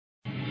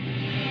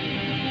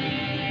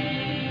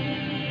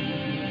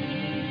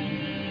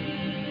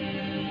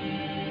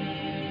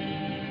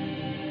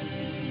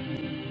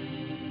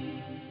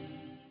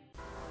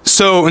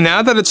So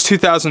now that it's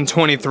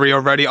 2023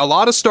 already, a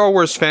lot of Star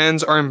Wars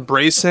fans are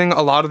embracing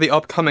a lot of the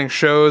upcoming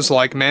shows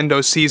like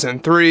Mando Season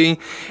 3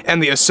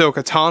 and the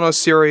Ahsoka Tano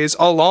series,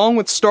 along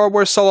with Star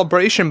Wars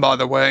Celebration, by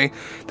the way,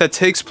 that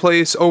takes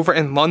place over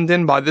in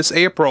London by this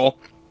April.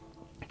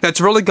 That's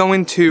really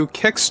going to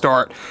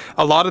kickstart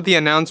a lot of the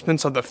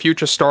announcements of the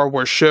future Star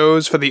Wars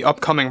shows for the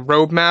upcoming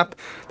roadmap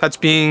that's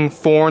being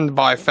formed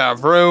by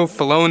Favreau,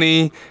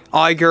 Filoni,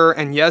 Iger,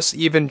 and yes,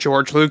 even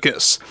George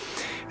Lucas.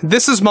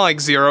 This is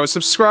Mike Zero.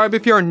 Subscribe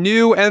if you're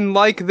new and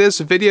like this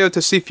video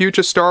to see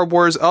future Star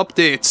Wars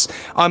updates.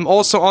 I'm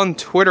also on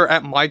Twitter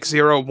at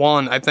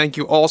Mike01. I thank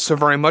you all so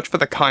very much for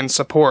the kind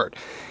support.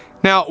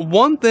 Now,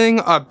 one thing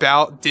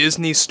about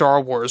Disney Star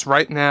Wars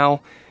right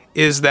now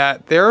is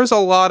that there's a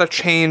lot of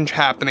change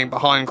happening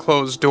behind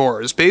closed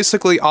doors.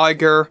 Basically,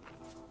 Iger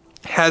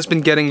has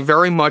been getting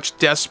very much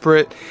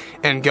desperate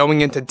and going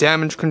into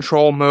damage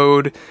control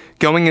mode,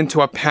 going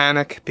into a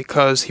panic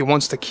because he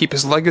wants to keep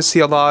his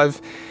legacy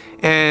alive.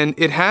 And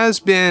it has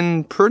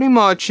been pretty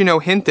much,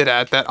 hinted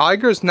at that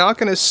Iger's not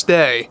going to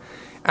stay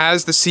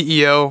as the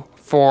CEO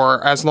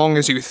for as long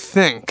as you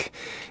think.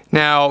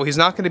 Now, he's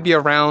not going to be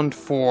around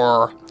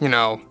for,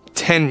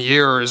 10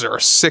 years or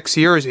 6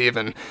 years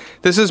even.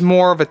 This is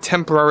more of a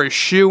temporary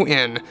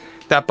shoe-in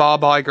that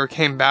Bob Iger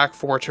came back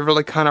for to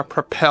really kind of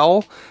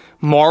propel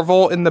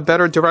Marvel in the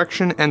better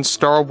direction and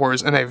Star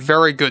Wars in a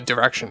very good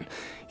direction.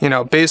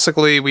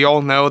 Basically, we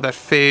all know that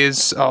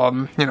Phase,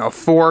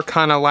 4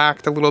 kind of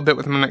lacked a little bit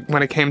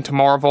when it came to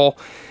Marvel.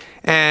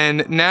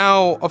 And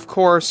now, of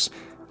course,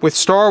 with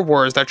Star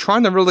Wars, they're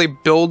trying to really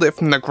build it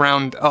from the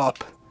ground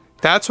up.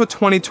 That's what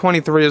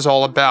 2023 is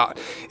all about.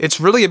 It's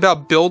really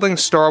about building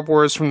Star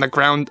Wars from the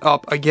ground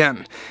up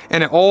again.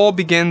 And it all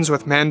begins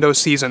with Mando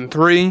Season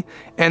 3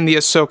 and the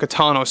Ahsoka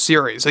Tano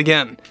series.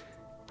 Again,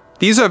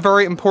 these are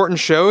very important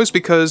shows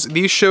because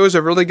these shows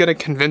are really going to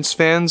convince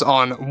fans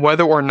on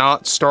whether or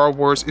not Star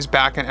Wars is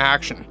back in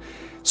action.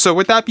 So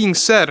with that being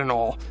said and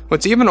all,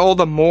 what's even all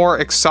the more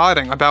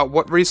exciting about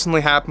what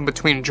recently happened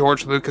between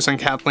George Lucas and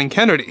Kathleen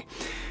Kennedy.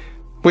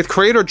 With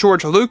creator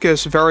George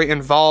Lucas very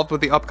involved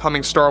with the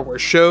upcoming Star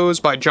Wars shows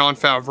by Jon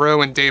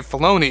Favreau and Dave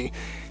Filoni,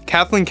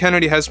 Kathleen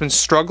Kennedy has been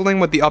struggling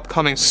with the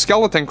upcoming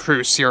Skeleton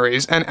Crew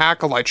series and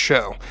Acolyte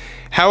show.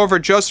 However,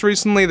 just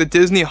recently, the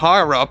Disney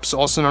higher-ups,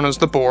 also known as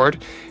the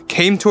board,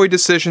 came to a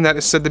decision that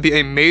is said to be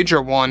a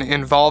major one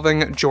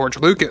involving George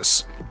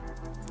Lucas.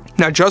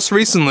 Now, just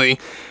recently,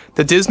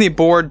 the Disney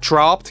board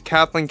dropped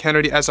Kathleen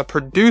Kennedy as a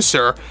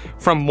producer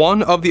from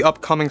one of the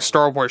upcoming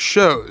Star Wars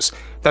shows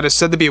that is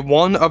said to be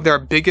one of their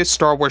biggest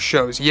Star Wars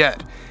shows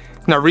yet.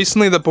 Now,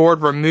 recently the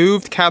board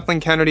removed Kathleen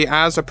Kennedy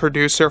as a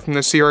producer from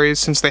the series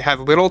since they had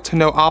little to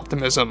no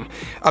optimism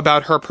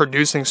about her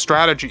producing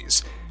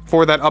strategies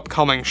for that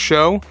upcoming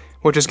show,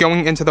 which is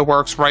going into the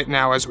works right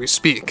now as we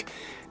speak.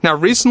 Now,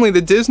 recently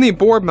the Disney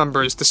board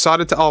members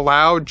decided to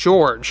allow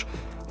George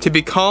to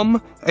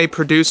become a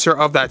producer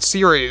of that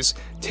series,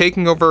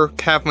 taking over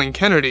Kathleen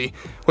Kennedy,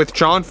 with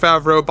Jon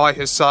Favreau by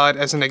his side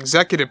as an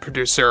executive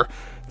producer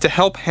to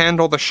help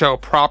handle the show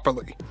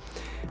properly.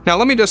 Now,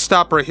 let me just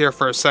stop right here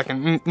for a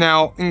second.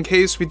 Now, in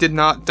case we did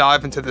not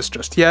dive into this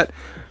just yet,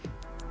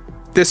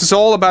 this is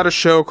all about a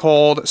show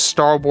called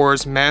Star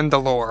Wars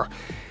Mandalore.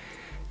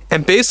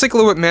 And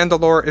basically what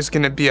Mandalore is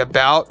going to be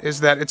about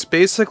is that it's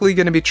basically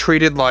going to be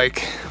treated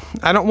like,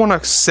 I don't want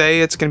to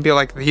say it's going to be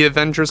like the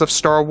Avengers of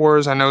Star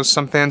Wars. I know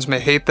some fans may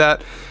hate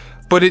that,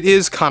 but it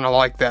is kind of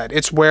like that.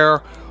 It's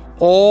where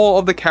all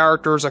of the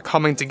characters are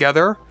coming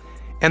together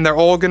and they're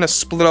all going to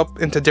split up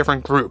into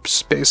different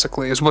groups,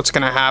 basically, is what's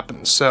going to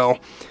happen. So,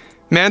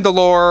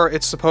 Mandalore,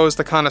 it's supposed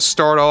to kind of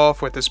start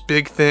off with this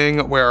big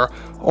thing where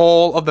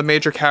all of the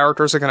major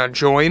characters are going to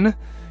join.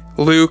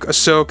 Luke,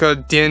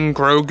 Ahsoka, Din,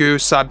 Grogu,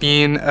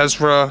 Sabine,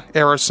 Ezra,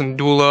 Eris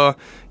Syndulla,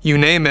 you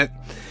name it.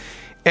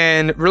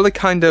 And really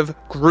kind of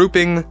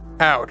grouping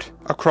out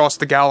across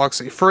the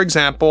galaxy. For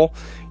example,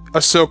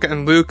 Ahsoka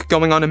and Luke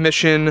going on a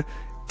mission,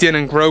 Din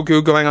and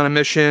Grogu going on a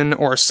mission,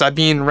 or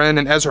Sabine Wren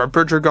and Ezra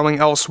Bridger going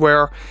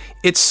elsewhere.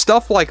 It's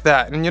stuff like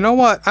that. And you know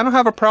what? I don't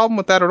have a problem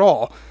with that at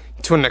all,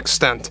 to an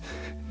extent.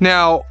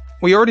 Now,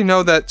 we already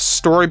know that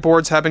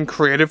storyboards have been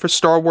created for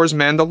Star Wars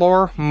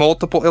Mandalore,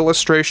 multiple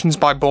illustrations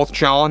by both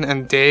Jon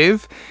and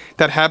Dave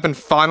that have been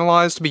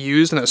finalized to be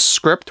used in a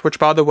script, which,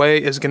 by the way,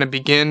 is going to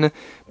begin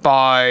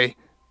by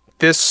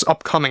this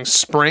upcoming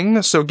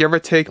spring, so give or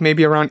take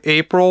maybe around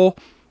April,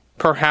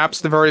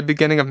 perhaps the very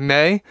beginning of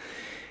May.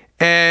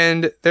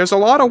 And there's a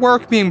lot of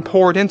work being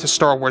poured into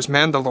Star Wars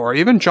Mandalore.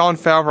 Even Jon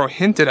Favreau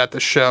hinted at the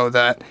show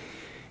that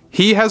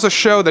he has a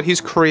show that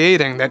he's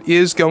creating that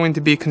is going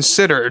to be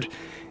considered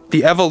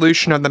the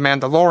evolution of The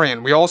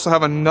Mandalorian. We also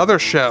have another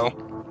show,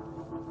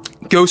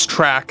 Ghost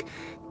Track,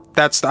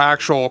 that's the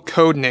actual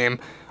code name,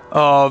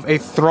 of a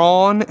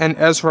Thrawn and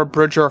Ezra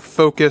Bridger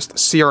focused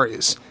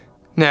series.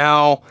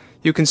 Now,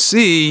 you can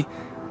see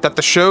that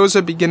the shows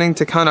are beginning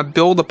to kind of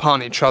build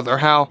upon each other,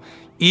 how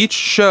each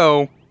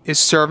show is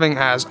serving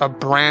as a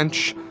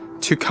branch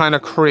to kind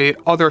of create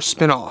other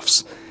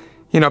spin-offs.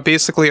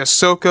 Basically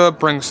Ahsoka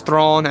brings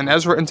Thrawn and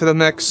Ezra into the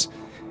mix.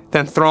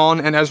 then Thrawn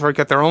and Ezra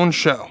get their own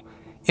show.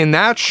 In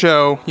that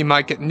show, you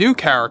might get new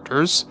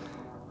characters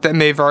that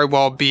may very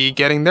well be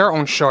getting their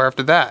own show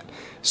after that.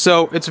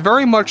 So it's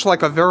very much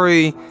like a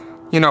very,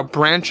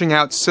 branching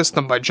out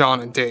system by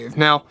Jon and Dave.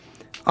 Now,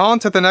 on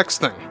to the next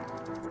thing.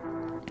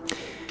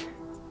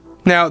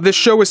 Now, this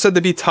show is said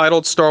to be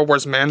titled Star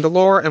Wars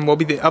Mandalore and will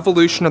be the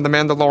evolution of the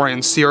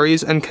Mandalorian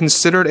series and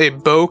considered a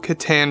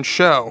Bo-Katan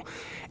show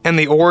and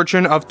the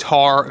origin of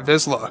Tar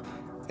Vizsla,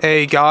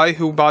 a guy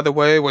who, by the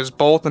way, was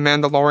both a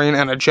Mandalorian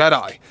and a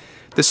Jedi.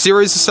 The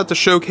series is set to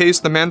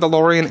showcase the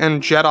Mandalorian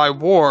and Jedi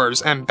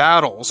wars and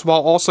battles,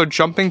 while also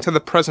jumping to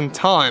the present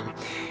time,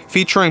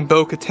 featuring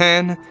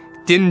Bo-Katan,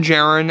 Din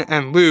Djarin,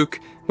 and Luke,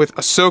 with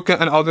Ahsoka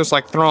and others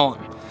like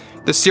Thrawn.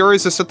 The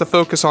series is set to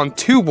focus on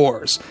 2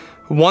 wars,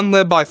 one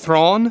led by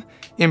Thrawn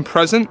in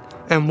present,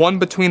 and one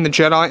between the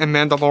Jedi and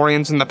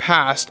Mandalorians in the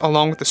past,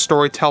 along with the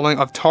storytelling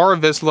of Tar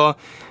Vizsla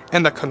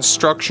and the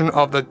construction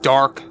of the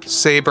dark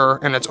saber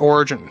and its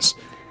origins.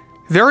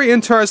 Very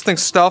interesting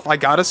stuff, I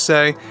gotta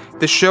say.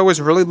 This show is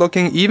really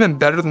looking even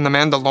better than The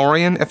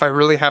Mandalorian, if I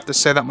really have to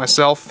say that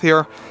myself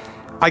here.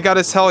 I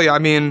gotta tell you, I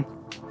mean,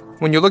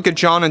 when you look at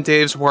Jon and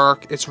Dave's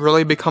work, it's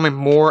really becoming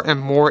more and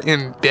more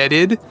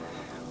embedded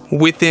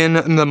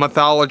within the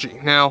mythology.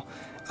 Now,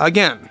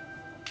 again,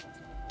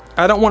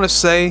 I don't want to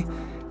say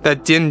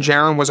that Din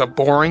Djarin was a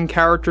boring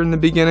character in the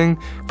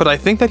beginning, but I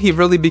think that he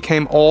really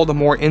became all the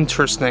more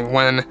interesting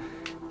when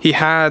he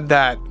had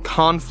that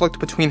conflict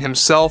between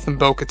himself and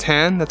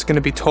Bo-Katan that's going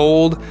to be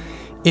told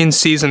in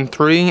Season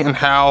 3, and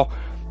how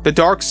the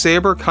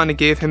Darksaber kind of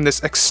gave him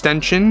this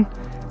extension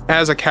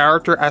as a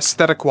character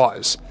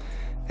aesthetic-wise.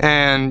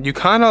 And you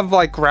kind of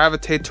like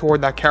gravitate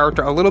toward that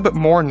character a little bit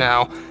more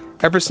now,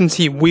 ever since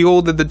he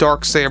wielded the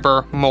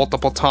Darksaber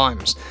multiple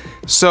times.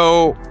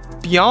 So,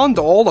 beyond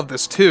all of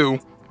this too,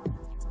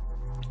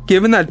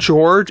 given that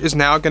George is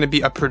now going to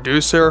be a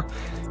producer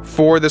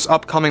for this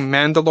upcoming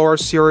Mandalore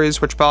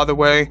series, which, by the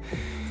way,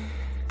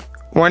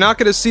 we're not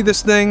going to see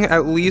this thing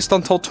at least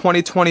until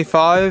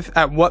 2025.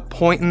 At what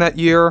point in that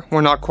year,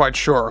 we're not quite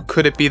sure.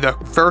 Could it be the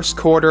first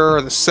quarter,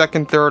 or the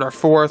second, third, or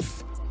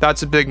fourth?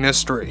 That's a big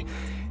mystery.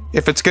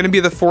 If it's going to be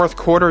the fourth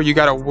quarter, you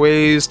got a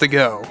ways to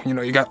go.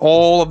 You got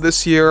all of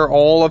this year,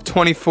 all of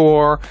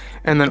 24,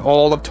 and then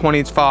all of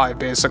 25,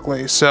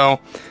 basically. So,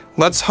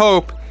 let's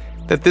hope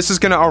that this is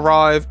going to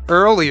arrive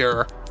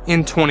earlier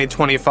in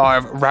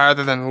 2025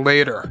 rather than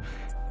later.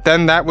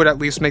 Then that would at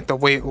least make the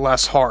wait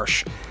less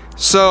harsh.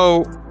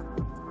 So,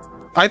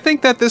 I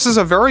think that this is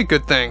a very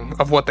good thing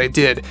of what they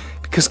did,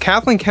 because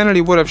Kathleen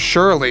Kennedy would have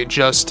surely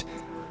just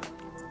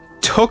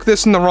took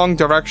this in the wrong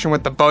direction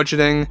with the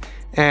budgeting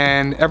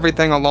and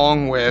everything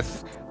along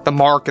with the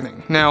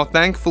marketing. Now,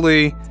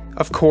 thankfully,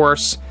 of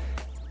course,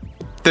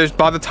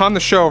 by the time the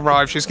show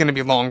arrives, she's going to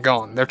be long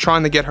gone. They're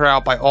trying to get her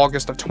out by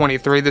August of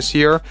 23 this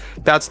year.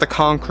 That's the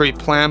concrete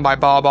plan by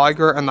Bob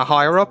Iger and the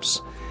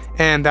higher-ups,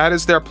 and that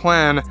is their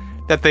plan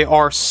that they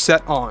are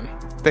set on.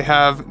 They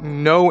have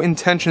no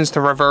intentions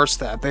to reverse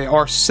that. They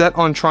are set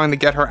on trying to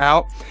get her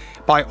out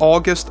by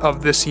August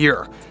of this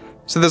year.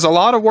 So there's a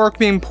lot of work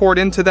being poured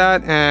into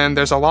that, and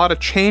there's a lot of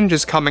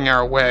changes coming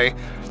our way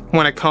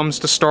when it comes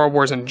to Star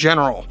Wars in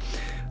general.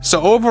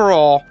 So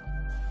overall,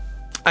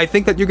 I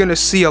think that you're going to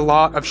see a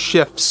lot of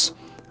shifts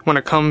when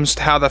it comes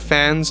to how the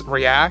fans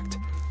react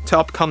to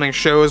upcoming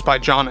shows by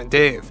Jon and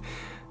Dave.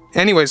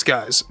 Anyways,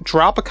 guys,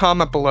 drop a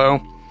comment below.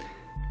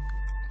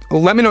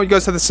 Let me know what you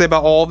guys have to say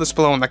about all of this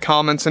below in the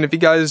comments, and if you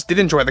guys did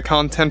enjoy the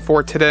content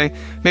for today,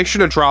 make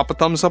sure to drop a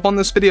thumbs up on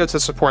this video to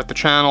support the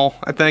channel.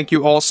 I thank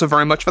you all so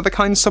very much for the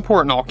kind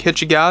support, and I'll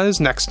catch you guys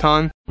next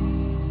time.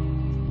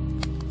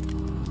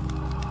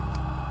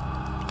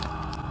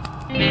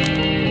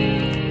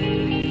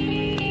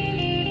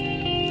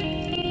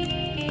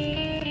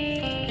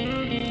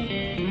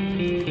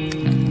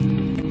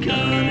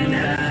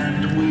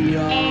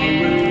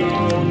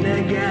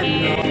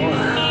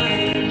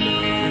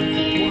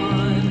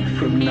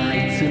 From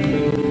night to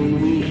morning.